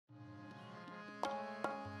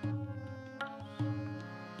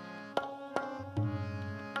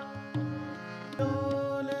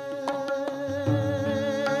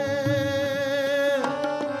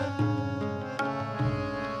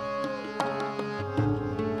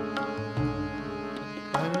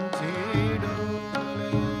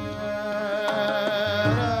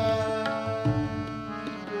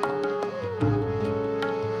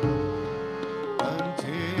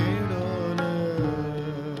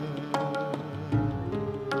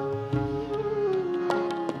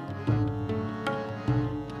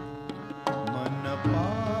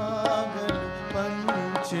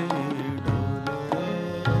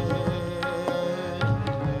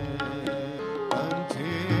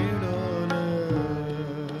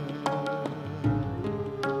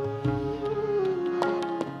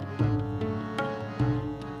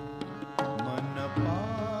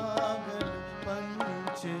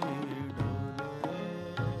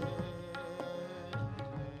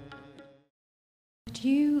could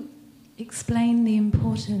you explain the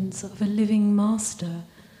importance of a living master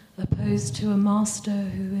opposed to a master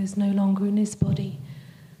who is no longer in his body,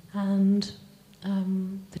 and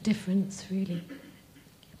the difference, really?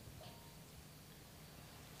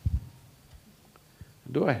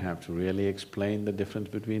 Do I have to really explain the difference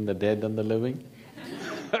between the dead and the living?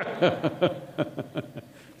 It's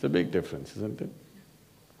a big difference, isn't it?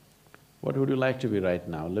 What would you like to be right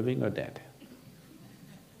now, living or dead?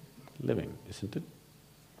 Living, isn't it?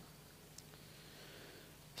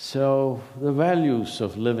 So, the values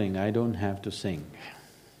of living I don't have to sing.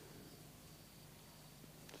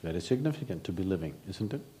 It's very significant to be living,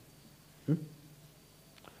 isn't it?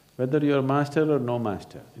 Whether you're a master or no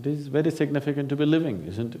master, it is very significant to be living,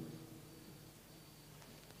 isn't it?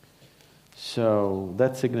 So,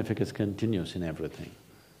 that significance continues in everything.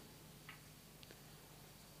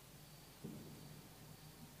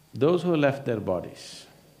 Those who left their bodies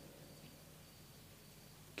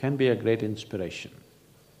can be a great inspiration,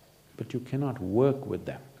 but you cannot work with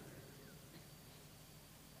them.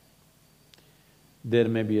 There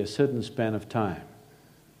may be a certain span of time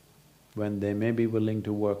when they may be willing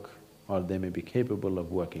to work or they may be capable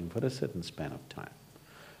of working for a certain span of time.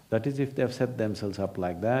 That is, if they have set themselves up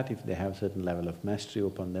like that, if they have certain level of mastery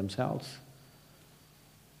upon themselves,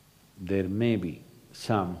 there may be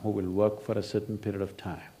some who will work for a certain period of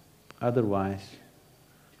time. Otherwise,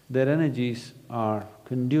 their energies are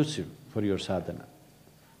conducive for your sadhana,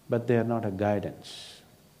 but they are not a guidance.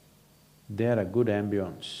 They are a good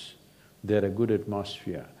ambience, they are a good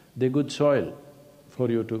atmosphere, they're good soil for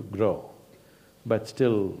you to grow, but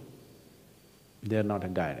still they are not a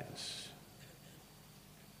guidance.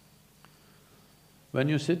 When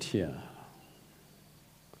you sit here,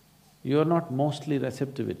 you are not mostly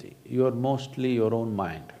receptivity, you are mostly your own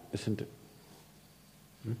mind, isn't it?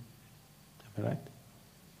 Am I right?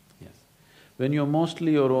 Yes. When you're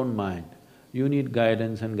mostly your own mind, you need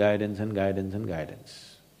guidance and guidance and guidance and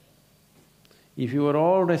guidance. If you are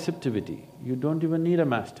all receptivity, you don't even need a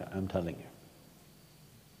master, I'm telling you.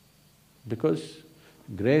 Because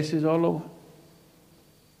grace is all over.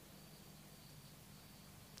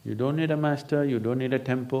 You don't need a master, you don't need a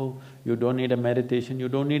temple, you don't need a meditation, you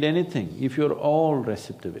don't need anything if you're all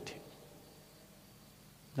receptivity.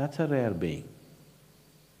 That's a rare being.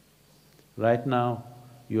 Right now,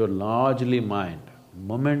 you're largely mind,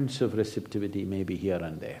 moments of receptivity may be here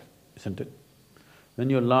and there, isn't it? When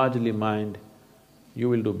you're largely mind, you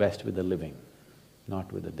will do best with the living,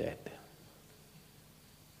 not with the dead.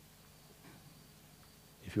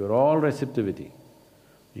 If you're all receptivity,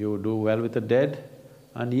 you would do well with the dead,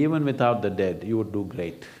 and even without the dead, you would do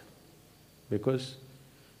great. Because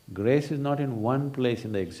grace is not in one place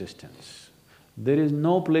in the existence. There is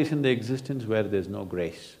no place in the existence where there's no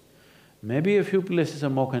grace. Maybe a few places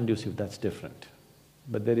are more conducive, that's different.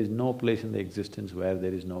 But there is no place in the existence where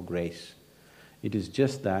there is no grace. It is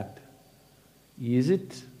just that, is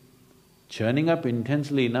it churning up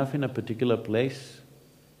intensely enough in a particular place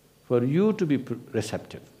for you to be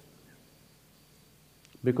receptive?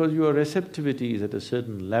 Because your receptivity is at a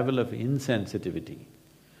certain level of insensitivity.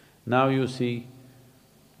 Now you see,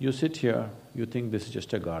 you sit here, you think this is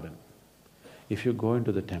just a garden. If you go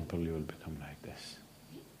into the temple, you will become like this.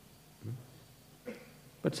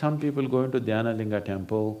 But some people go into Dhyanalinga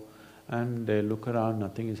temple and they look around,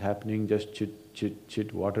 nothing is happening, just chit, chit,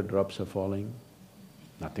 chit, water drops are falling.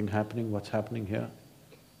 Nothing happening, what's happening here?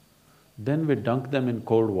 Then we dunk them in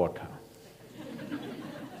cold water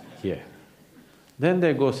here. Then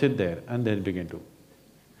they go sit there and they'll begin to…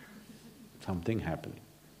 something happening.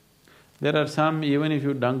 There are some, even if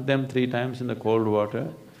you dunk them 3 times in the cold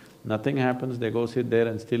water, nothing happens, they go sit there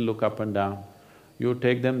and still look up and down. You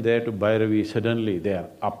take them there to Bhairavi, suddenly they are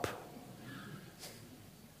up.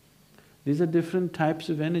 These are different types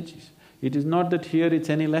of energies. It is not that here it's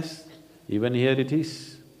any less, even here it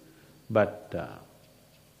is, but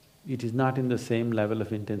it is not in the same level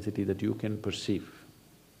of intensity that you can perceive.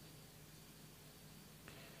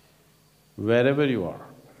 Wherever you are,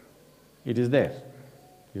 it is there.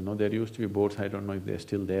 You know, there used to be boats, I don't know if they're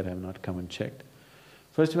still there, I have not come and checked.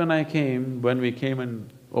 First when we came and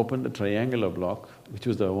opened the triangular block, which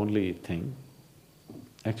was the only thing,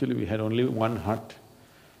 actually we had only one hut,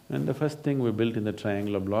 and the first thing we built in the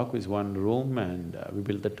triangular block was one room and we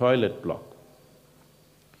built the toilet block.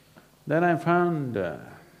 Then I found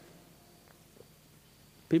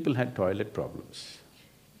people had toilet problems.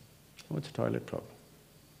 What's a toilet problem?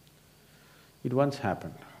 It once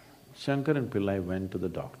happened, Shankar and Pillai went to the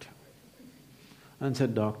doctor and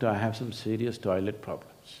said, "Doctor, I have some serious toilet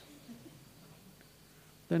problems."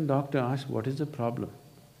 Then doctor asked, "What is the problem?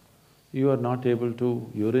 You are not able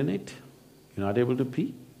to urinate?" You're not able to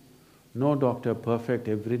pee? No, doctor, perfect,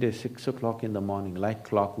 every day 6 o'clock in the morning, like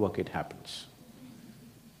clockwork it happens.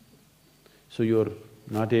 So you're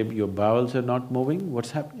not able… your bowels are not moving,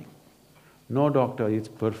 what's happening? No, doctor, it's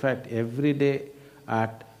perfect, every day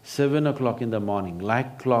at 7 o'clock in the morning,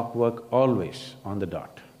 like clockwork, always on the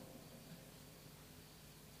dot.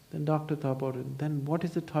 Then doctor thought about it, then what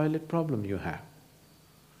is the toilet problem you have?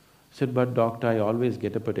 Said, but doctor, I always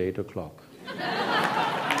get up at 8 o'clock.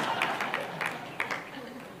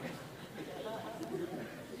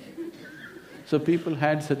 So people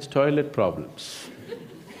had such toilet problems.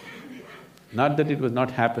 Not that it was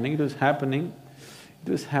not happening, it was happening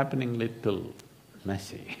little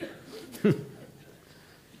messy.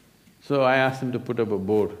 So I asked him to put up a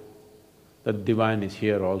board that divine is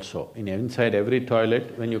here also. Inside every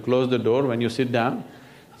toilet, when you close the door, when you sit down,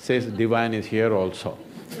 it says divine is here also.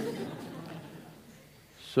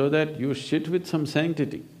 So that you shit with some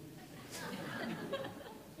sanctity.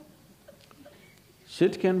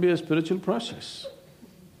 Shit can be a spiritual process.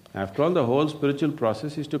 After all, the whole spiritual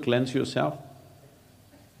process is to cleanse yourself.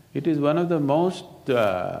 It is one of the most…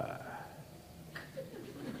 the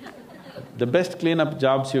best cleanup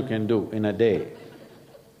jobs you can do in a day.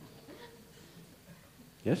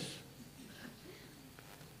 Yes?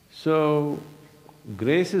 So,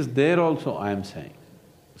 grace is there also, I am saying.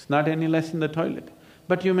 It's not any less in the toilet.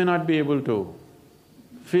 But you may not be able to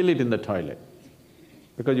feel it in the toilet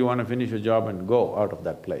because you want to finish your job and go out of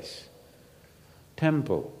that place.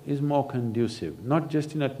 Temple is more conducive, not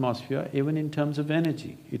just in atmosphere, even in terms of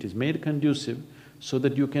energy. It is made conducive so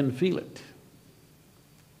that you can feel it.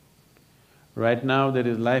 Right now there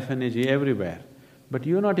is life energy everywhere, but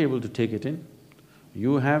you're not able to take it in.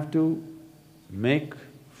 You have to make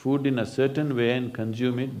food in a certain way and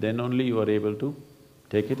consume it, then only you are able to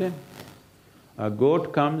take it in. A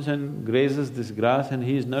goat comes and grazes this grass and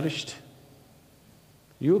he is nourished.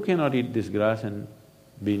 You cannot eat this grass and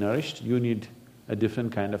be nourished, you need a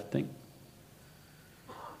different kind of thing.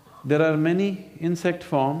 There are many insect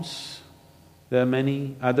forms, there are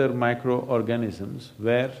many other microorganisms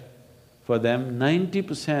where for them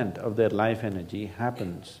 90% of their life energy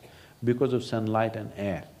happens because of sunlight and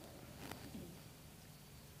air.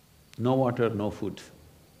 No water, no food.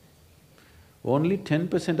 Only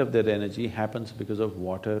 10% of their energy happens because of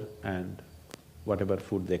water and whatever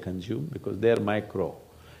food they consume, because they're micro.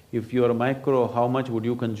 If you're micro, how much would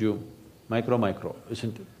you consume? Micro,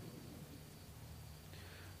 isn't it?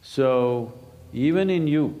 So, even in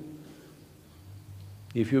you,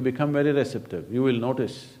 if you become very receptive, you will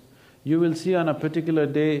notice, you will see on a particular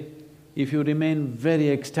day, if you remain very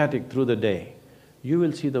ecstatic through the day, you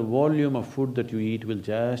will see the volume of food that you eat will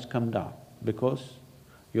just come down because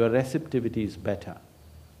your receptivity is better.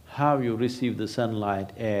 How you receive the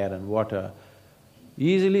sunlight, air and water,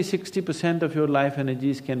 easily 60% of your life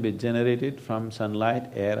energies can be generated from sunlight,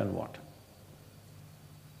 air and water.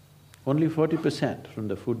 Only 40% from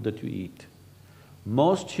the food that you eat.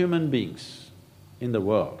 Most human beings in the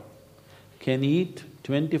world can eat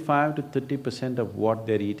 25 to 30% of what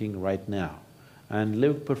they're eating right now and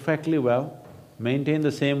live perfectly well, maintain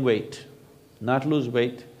the same weight, not lose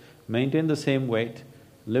weight, maintain the same weight,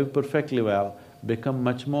 live perfectly well, become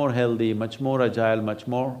much more healthy, much more agile, much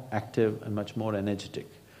more active and much more energetic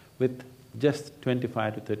with just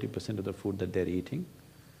 25 to 30% of the food that they're eating.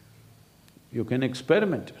 You can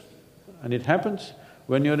experiment. And it happens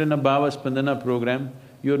when you're in a Bhava Spandana program,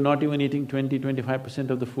 you're not even eating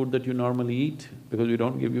 20–25% of the food that you normally eat because we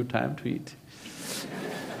don't give you time to eat.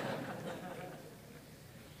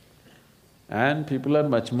 And people are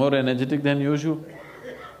much more energetic than usual.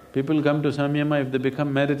 People come to samyama, if they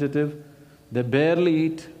become meditative, they barely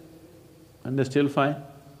eat and they're still fine.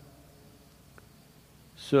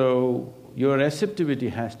 So, your receptivity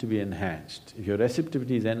has to be enhanced. If your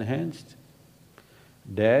receptivity is enhanced,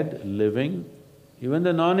 dead, living, even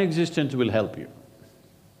the non-existent will help you.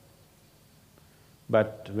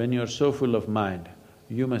 But when you're so full of mind,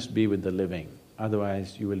 you must be with the living,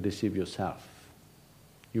 otherwise you will deceive yourself.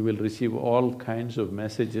 You will receive all kinds of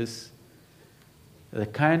messages, the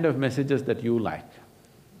kind of messages that you like.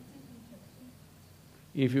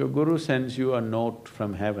 If your guru sends you a note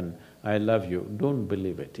from heaven, I love you, don't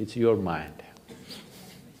believe it, it's your mind.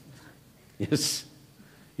 Yes,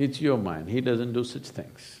 it's your mind, he doesn't do such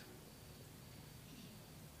things.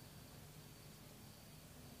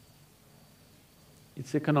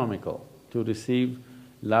 It's economical to receive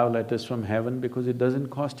love letters from heaven because it doesn't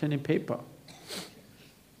cost any paper.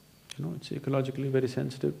 You know, it's ecologically very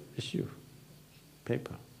sensitive issue,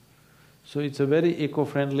 paper. So it's a very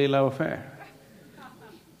eco-friendly love affair.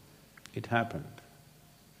 It happened.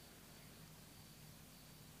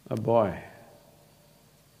 A boy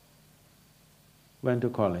went to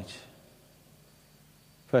college.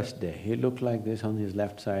 First day, he looked like this, on his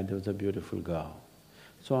left side there was a beautiful girl.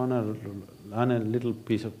 So on a little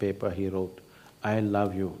piece of paper he wrote, "I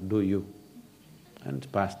love you, do you?" and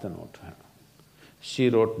passed the note to her. She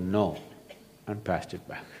wrote no and passed it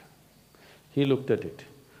back. He looked at it.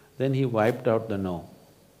 Then he wiped out the no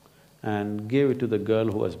and gave it to the girl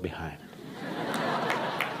who was behind.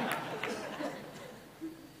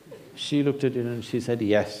 She looked at it and she said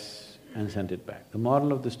yes and sent it back. The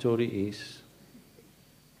moral of the story is,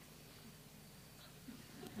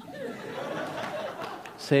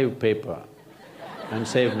 save paper and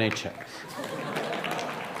save nature.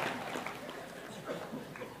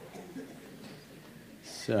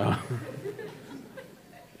 So,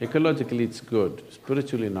 ecologically it's good,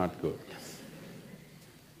 spiritually not good.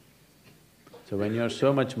 So when you're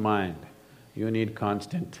so much mind, you need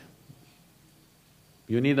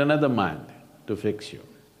another mind to fix you.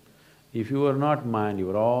 If you are not mind, you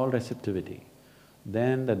are all receptivity,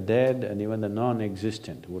 then the dead and even the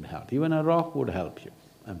non-existent would help. Even a rock would help you,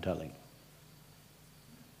 I'm telling you.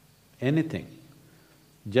 Anything.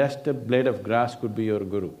 Just a blade of grass could be your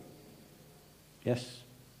guru. Yes,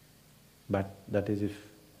 but that is if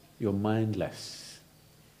you're mindless.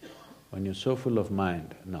 When you're so full of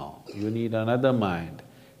mind, no, you need another mind,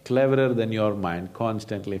 cleverer than your mind,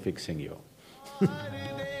 constantly fixing you.